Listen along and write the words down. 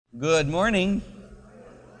Good morning.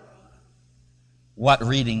 What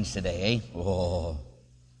readings today, eh? Oh,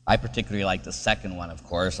 I particularly like the second one, of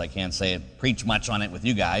course. I can't say it, preach much on it with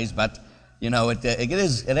you guys, but,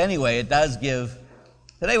 it does give.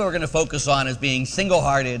 Today what we're going to focus on is being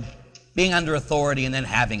single-hearted, being under authority, and then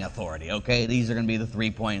having authority, okay? These are going to be the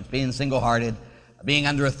 3 points. Being single-hearted, being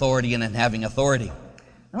under authority, and then having authority.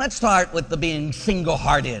 Now let's start with the being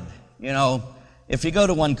single-hearted. If you go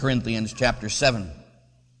to 1 Corinthians chapter 7,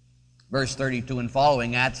 verse 32 and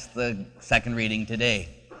following, that's the second reading today.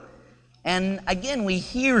 And again, we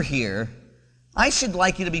hear here, I should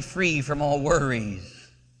like you to be free from all worries.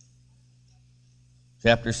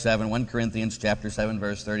 Chapter 7, 1 Corinthians chapter 7,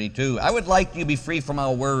 verse 32. I would like you to be free from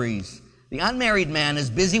all worries. The unmarried man is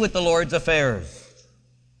busy with the Lord's affairs,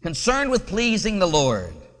 concerned with pleasing the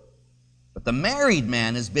Lord. But the married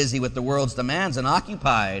man is busy with the world's demands and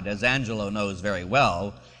occupied, as Angelo knows very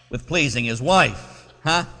well, with pleasing his wife.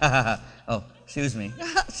 Oh, excuse me.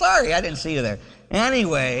 Sorry, I didn't see you there.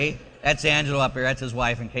 Anyway, that's Angelo up here. That's his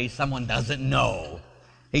wife, in case someone doesn't know.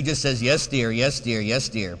 He just says, yes, dear, yes, dear, yes,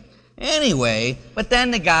 dear. Anyway, but then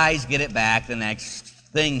the guys get it back, the next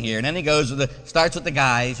thing here. And then he starts with the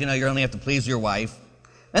guys. You only have to please your wife.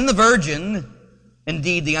 Then the virgin,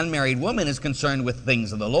 indeed the unmarried woman, is concerned with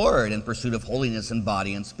things of the Lord in pursuit of holiness in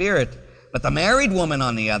body and spirit. But the married woman,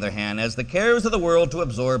 on the other hand, has the cares of the world to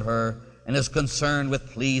absorb her, and is concerned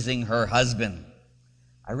with pleasing her husband.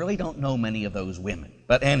 I really don't know many of those women.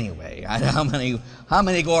 But anyway, how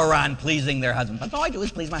many go around pleasing their husband? That's all I do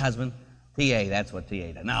is please my husband. TA, that's what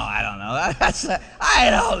TA does. No, I don't know.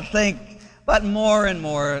 I don't think. But more and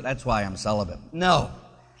more, that's why I'm celibate. No.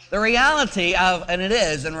 The reality of, and it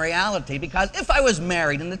is in reality, because if I was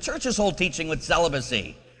married, and the church's whole teaching with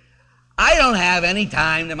celibacy, I don't have any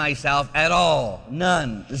time to myself at all.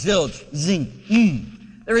 None. Zilch. Zing.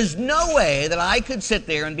 There is no way that I could sit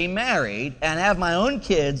there and be married and have my own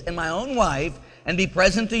kids and my own wife and be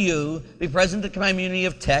present to you, be present at the community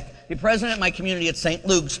of Tech, be present at my community at St.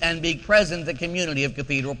 Luke's, and be present at the community of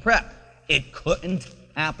Cathedral Prep. It couldn't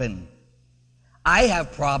happen. I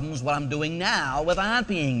have problems what I'm doing now without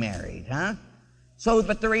being married,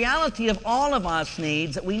 but the reality of all of us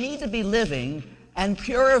needs that we need to be living and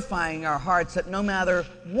purifying our hearts that no matter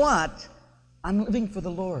what, I'm living for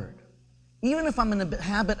the Lord. Even if I'm in the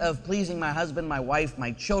habit of pleasing my husband, my wife, my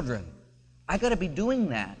children, I got to be doing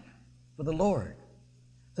that for the Lord.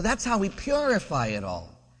 So that's how we purify it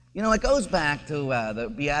all. It goes back to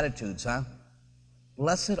the Beatitudes,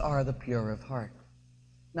 Blessed are the pure of heart.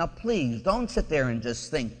 Now, please, don't sit there and just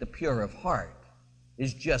think the pure of heart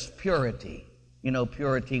is just purity.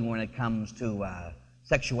 Purity when it comes to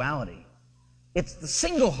sexuality. It's the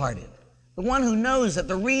single-hearted, the one who knows that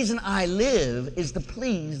the reason I live is to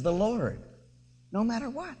please the Lord. No matter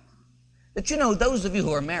what. But those of you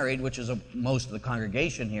who are married, which is most of the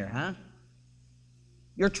congregation here,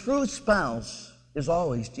 your true spouse is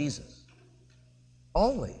always Jesus.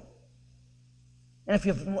 Always. And if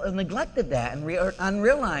you've neglected that and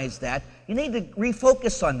unrealized that, you need to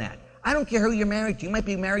refocus on that. I don't care who you're married to. You might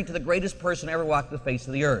be married to the greatest person ever walked the face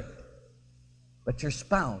of the earth. But your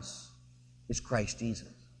spouse is Christ Jesus.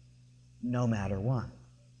 No matter what.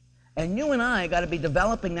 And you and I got to be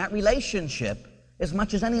developing that relationship as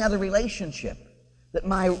much as any other relationship. That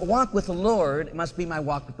my walk with the Lord must be my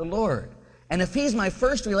walk with the Lord. And if He's my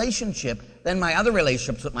first relationship, then my other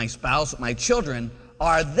relationships with my spouse, with my children,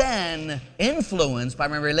 are then influenced by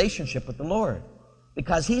my relationship with the Lord.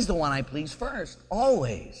 Because He's the one I please first,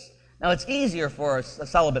 always. Now, it's easier for a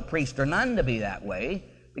celibate priest or nun to be that way,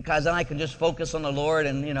 because then I can just focus on the Lord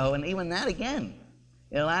and even that again.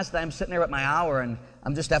 Last time I'm sitting there at my hour, and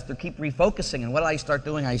I'm just have to keep refocusing. And what do I start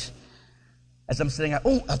doing? As I'm sitting, I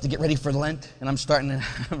have to get ready for Lent, and I'm starting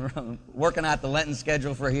to working out the Lenten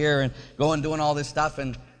schedule for here and doing all this stuff,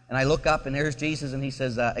 and I look up, and there's Jesus, and He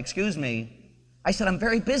says, excuse me. I said, I'm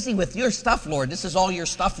very busy with your stuff, Lord. This is all your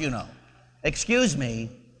stuff, Excuse me.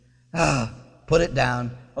 Put it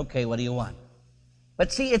down. Okay, what do you want?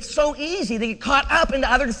 But see, it's so easy to get caught up into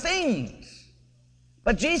other things.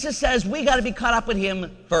 But Jesus says we got to be caught up with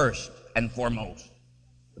Him first and foremost,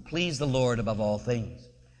 to please the Lord above all things.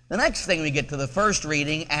 The next thing, we get to the first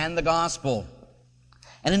reading and the gospel.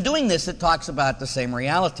 And in doing this, it talks about the same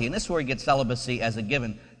reality. And this is where we get celibacy as a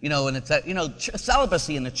given.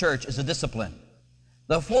 Celibacy in the church is a discipline.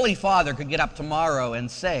 The Holy Father could get up tomorrow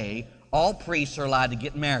and say, all priests are allowed to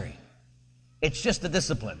get married. It's just a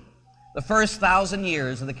discipline. The first 1,000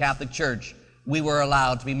 years of the Catholic Church, we were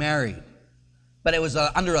allowed to be married. But it was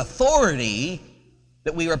under authority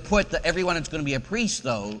that we were put that everyone that's going to be a priest,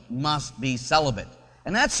 though, must be celibate.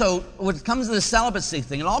 And that's so, when it comes to the celibacy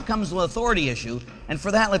thing, it all comes to an authority issue. And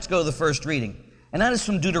for that, let's go to the first reading. And that is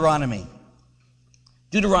from Deuteronomy.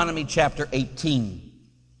 Deuteronomy chapter 18.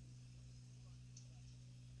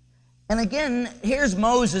 And again, here's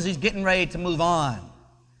Moses. He's getting ready to move on.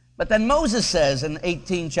 But then Moses says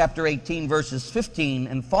in chapter 18, verses 15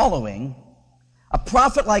 and following, "A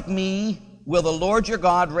prophet like me will the Lord your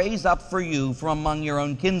God raise up for you from among your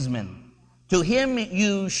own kinsmen. To him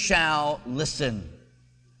you shall listen."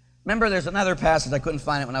 Remember, there's another passage, I couldn't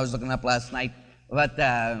find it when I was looking up last night, but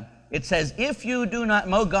it says,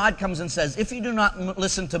 God comes and says, if you do not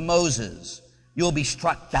listen to Moses, you will be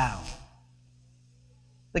struck down.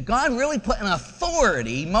 That God really put in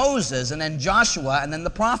authority Moses and then Joshua and then the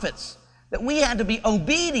prophets. That we had to be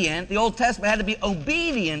obedient, the Old Testament had to be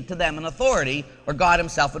obedient to them in authority, or God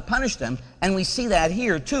himself would punish them. And we see that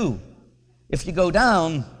here too. If you go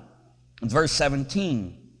down, verse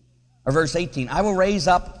 17, or verse 18, "I will raise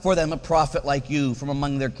up for them a prophet like you from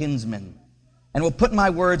among their kinsmen, and will put my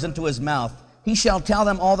words into his mouth. He shall tell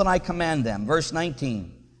them all that I command them." Verse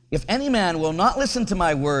 19, "If any man will not listen to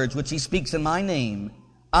my words which he speaks in my name,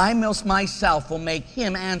 I myself will make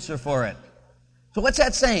him answer for it." So what's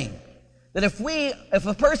that saying? That if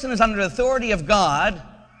a person is under the authority of God,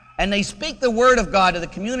 and they speak the word of God to the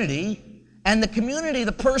community, and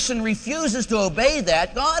the person refuses to obey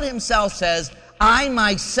that, God himself says, "I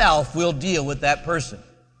myself will deal with that person."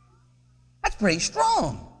 That's pretty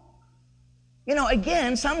strong.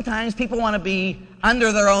 Again, sometimes people want to be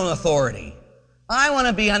under their own authority. I want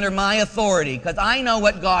to be under my authority because I know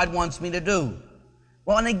what God wants me to do.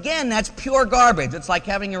 Well, and again, that's pure garbage. It's like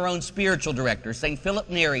having your own spiritual director. St. Philip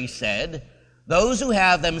Neri said, "Those who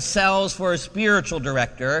have themselves for a spiritual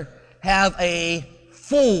director have a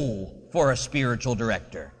fool for a spiritual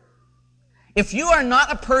director." If you are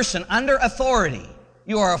not a person under authority,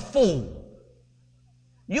 you are a fool.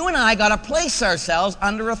 You and I got to place ourselves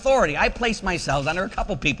under authority. I place myself under a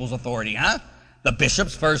couple people's authority, The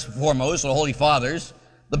bishops, first and foremost, the Holy Fathers,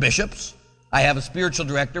 the bishops. I have a spiritual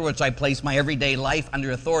director, which I place my everyday life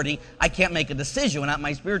under authority. I can't make a decision without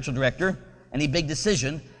my spiritual director, any big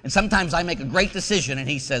decision. And sometimes I make a great decision, and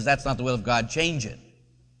he says, "That's not the will of God, change it."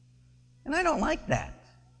 And I don't like that.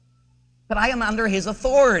 But I am under his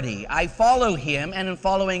authority. I follow him, and in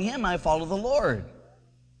following him, I follow the Lord.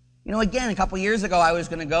 Again, a couple years ago, I was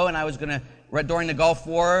going to go, and during the Gulf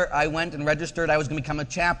War, I went and registered. I was going to become a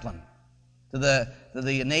chaplain to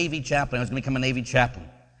the Navy chaplain. I was going to become a Navy chaplain.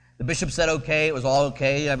 The bishop said okay. It was all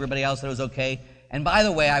okay. Everybody else said it was okay. And by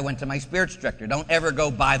the way, I went to my spiritual director. Don't ever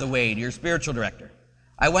go by the way to your spiritual director.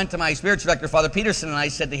 I went to my spiritual director, Father Peterson, and I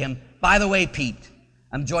said to him, "By the way, Pete,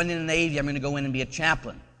 I'm joining the Navy. I'm going to go in and be a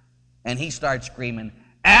chaplain." And he started screaming,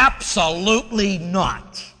 "Absolutely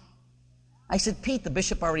not." I said, "Pete, the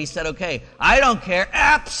bishop already said okay." "I don't care.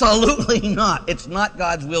 Absolutely not. It's not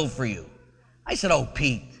God's will for you." I said, "Oh,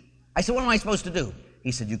 Pete." I said, "What am I supposed to do?"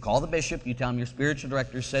 He said, "You call the bishop, you tell him your spiritual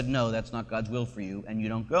director said no, that's not God's will for you, and you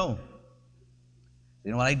don't go."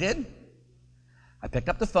 You know what I did? I picked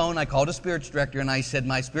up the phone, I called a spiritual director, and I said,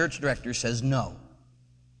 "My spiritual director says no,"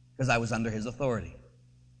 because I was under his authority.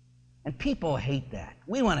 And people hate that.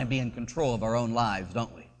 We want to be in control of our own lives,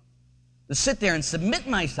 don't we? To sit there and submit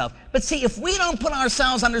myself. But see, if we don't put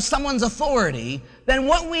ourselves under someone's authority, then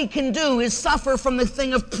what we can do is suffer from the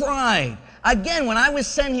thing of pride. Again, when I was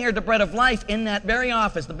sent here to Bread of Life in that very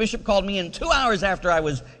office, the bishop called me in 2 hours after I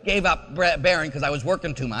gave up Barron because I was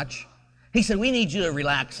working too much. He said, "We need you to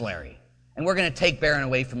relax, Larry, and we're going to take Barron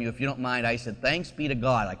away from you if you don't mind." I said, "Thanks be to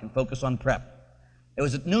God. I can focus on prep." It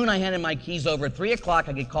was at noon I handed my keys over. At 3 o'clock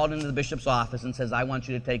I get called into the bishop's office and says, "I want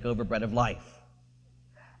you to take over Bread of Life."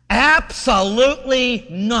 "Absolutely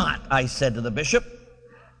not," I said to the bishop.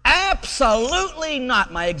 "Absolutely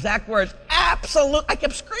not." My exact words, "Absolute." I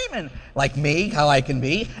kept screaming, like me, how I can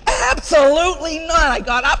be. "Absolutely not." I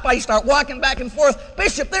got up, I start walking back and forth.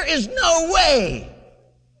 "Bishop, there is no way."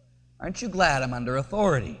 "Aren't you glad I'm under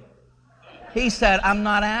authority?" He said, "I'm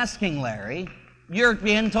not asking, Larry. You're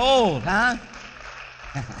being told, huh?"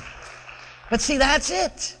 But see, that's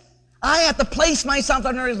it. I have to place myself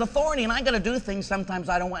under his authority, and I got to do things sometimes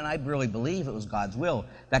I don't want, and I really believe it was God's will.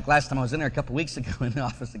 In fact, last time I was in there a couple weeks ago in the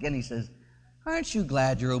office again, he says, "Aren't you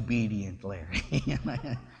glad you're obedient, Larry?"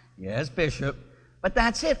 "Yes, Bishop." But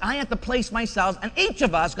that's it. I have to place myself, and each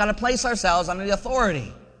of us got to place ourselves under the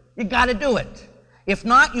authority. You got to do it. If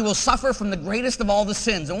not, you will suffer from the greatest of all the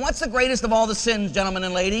sins. And what's the greatest of all the sins, gentlemen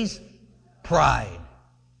and ladies? Pride.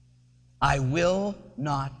 I will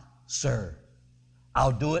not serve.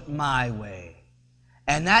 I'll do it my way.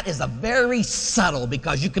 And that is a very subtle,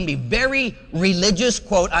 because you can be very religious,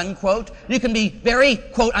 quote unquote. You can be very,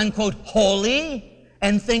 quote unquote, holy,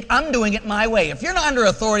 and think, I'm doing it my way. If you're not under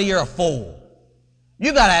authority, you're a fool.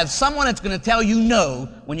 You've got to have someone that's going to tell you no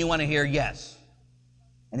when you want to hear yes.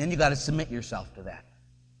 And then you've got to submit yourself to that.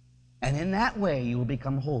 And in that way, you will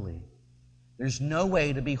become holy. There's no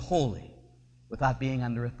way to be holy without being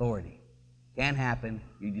under authority. Can't happen.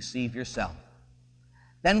 You deceive yourself.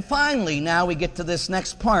 Then finally, now we get to this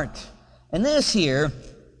next part. And this here,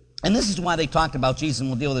 and this is why they talked about Jesus, and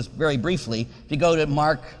we'll deal with this very briefly. If you go to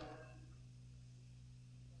Mark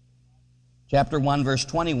chapter 1, verse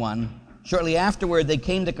 21, shortly afterward they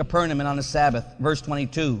came to Capernaum and on the Sabbath, verse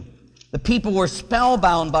 22. The people were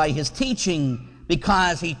spellbound by his teaching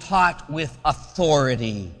because he taught with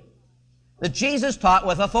authority. That Jesus taught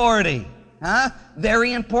with authority.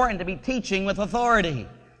 Very important to be teaching with authority.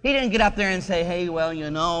 He didn't get up there and say, hey, well, you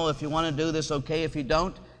know, if you want to do this, okay. If you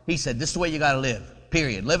don't, he said, this is the way you got to live,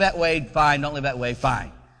 period. Live that way, fine. Don't live that way,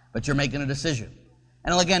 fine. But you're making a decision.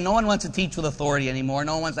 And again, no one wants to teach with authority anymore.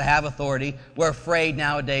 No one wants to have authority. We're afraid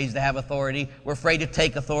nowadays to have authority. We're afraid to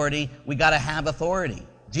take authority. We got to have authority.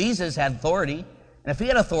 Jesus had authority. And if he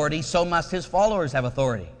had authority, so must his followers have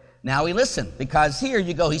authority. Now we listen, because here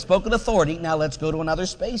you go, he spoke with authority. Now let's go to another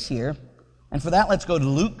space here. And for that, let's go to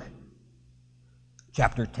Luke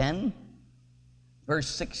chapter 10, verse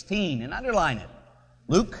 16, and underline it.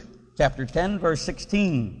 Luke chapter 10, verse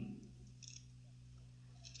 16.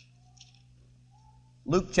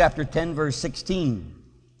 Luke chapter 10, verse 16.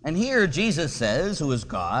 And here Jesus says, who is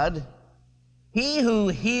God, he who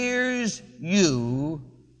hears you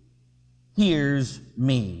hears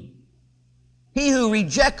me. He who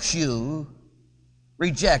rejects you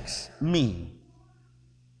rejects me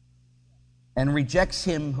and rejects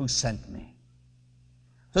him who sent me.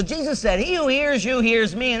 So Jesus said, he who hears you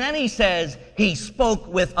hears me. And then he says, he spoke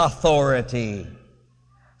with authority.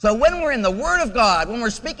 So when we're in the Word of God, when we're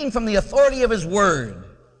speaking from the authority of his Word,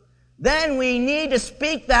 then we need to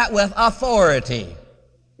speak that with authority.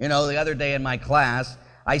 You know, the other day in my class,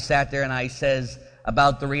 I sat there and I says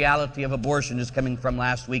about the reality of abortion, just coming from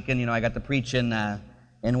last weekend. You know, I got to preach in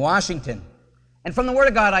Washington. And from the Word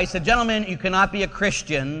of God, I said, gentlemen, you cannot be a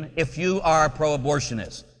Christian if you are a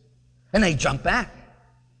pro-abortionist. And they jumped back.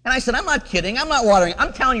 And I said, I'm not kidding. I'm not watering.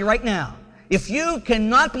 I'm telling you right now, if you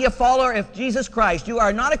cannot be a follower of Jesus Christ, you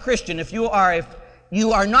are not a Christian. If you are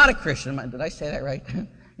not a Christian, did I say that right?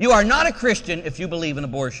 You are not a Christian if you believe in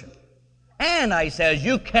abortion. And I says,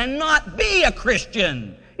 you cannot be a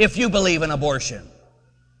Christian if you believe in abortion.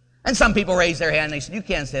 And some people raise their hand and they said, you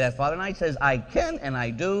can't say that, Father. And I says, I can and I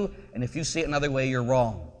do, and if you see it another way, you're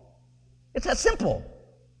wrong. It's that simple.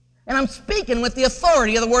 And I'm speaking with the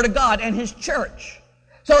authority of the Word of God and his church.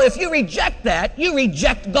 So if you reject that, you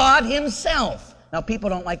reject God himself. Now,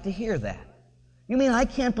 people don't like to hear that. You mean I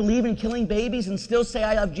can't believe in killing babies and still say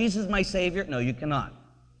I love Jesus as my Savior? No, you cannot.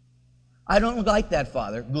 I don't like that,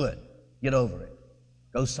 Father. Good. Get over it.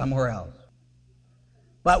 Go somewhere else.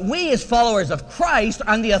 But we as followers of Christ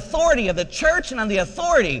are on the authority of the church and on the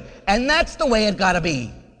authority, and that's the way it got to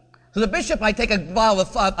be. So the bishop, I take a vow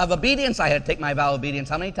of obedience. I had to take my vow of obedience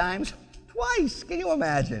how many times? Twice. Can you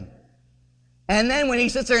imagine? And then when he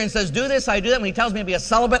sits there and says, do this, I do that. When he tells me to be a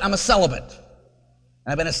celibate, I'm a celibate.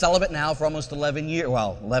 And I've been a celibate now for almost 11 years.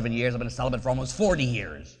 Well, 11 years. I've been a celibate for almost 40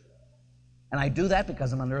 years. And I do that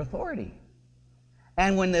because I'm under authority.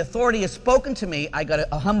 And when the authority is spoken to me, I got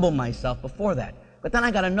to humble myself before that. But then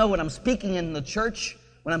I got to know when I'm speaking in the church,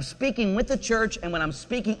 when I'm speaking with the church, and when I'm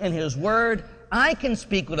speaking in his Word, I can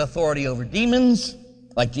speak with authority over demons,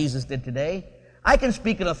 like Jesus did today. I can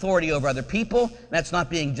speak in authority over other people. That's not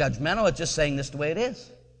being judgmental. It's just saying this the way it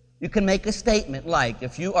is. You can make a statement like,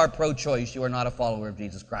 if you are pro-choice, you are not a follower of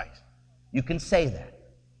Jesus Christ. You can say that.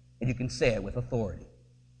 And you can say it with authority.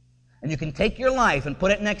 And you can take your life and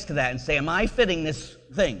put it next to that and say, am I fitting this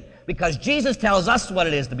thing? Because Jesus tells us what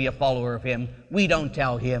it is to be a follower of him. We don't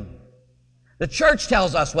tell him. The church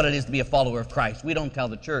tells us what it is to be a follower of Christ. We don't tell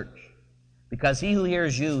the church. Because he who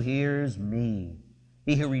hears you hears me.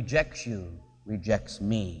 He who rejects you rejects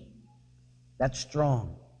me. That's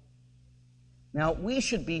strong. Now, we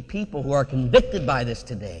should be people who are convicted by this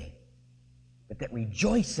today, but that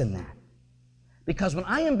rejoice in that. Because when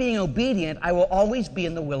I am being obedient, I will always be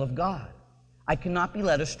in the will of God. I cannot be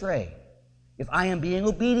led astray. If I am being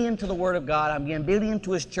obedient to the Word of God, I'm being obedient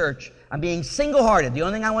to his church, I'm being single-hearted. The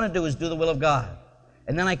only thing I want to do is do the will of God.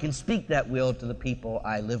 And then I can speak that will to the people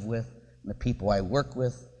I live with, and the people I work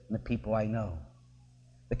with, and the people I know.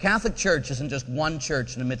 The Catholic Church isn't just one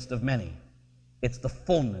church in the midst of many. It's the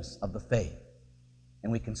fullness of the faith.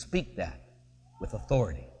 And we can speak that with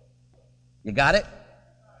authority. You got it?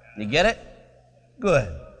 You get it?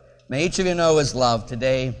 Good. May each of you know his love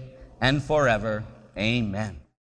today and forever. Amen.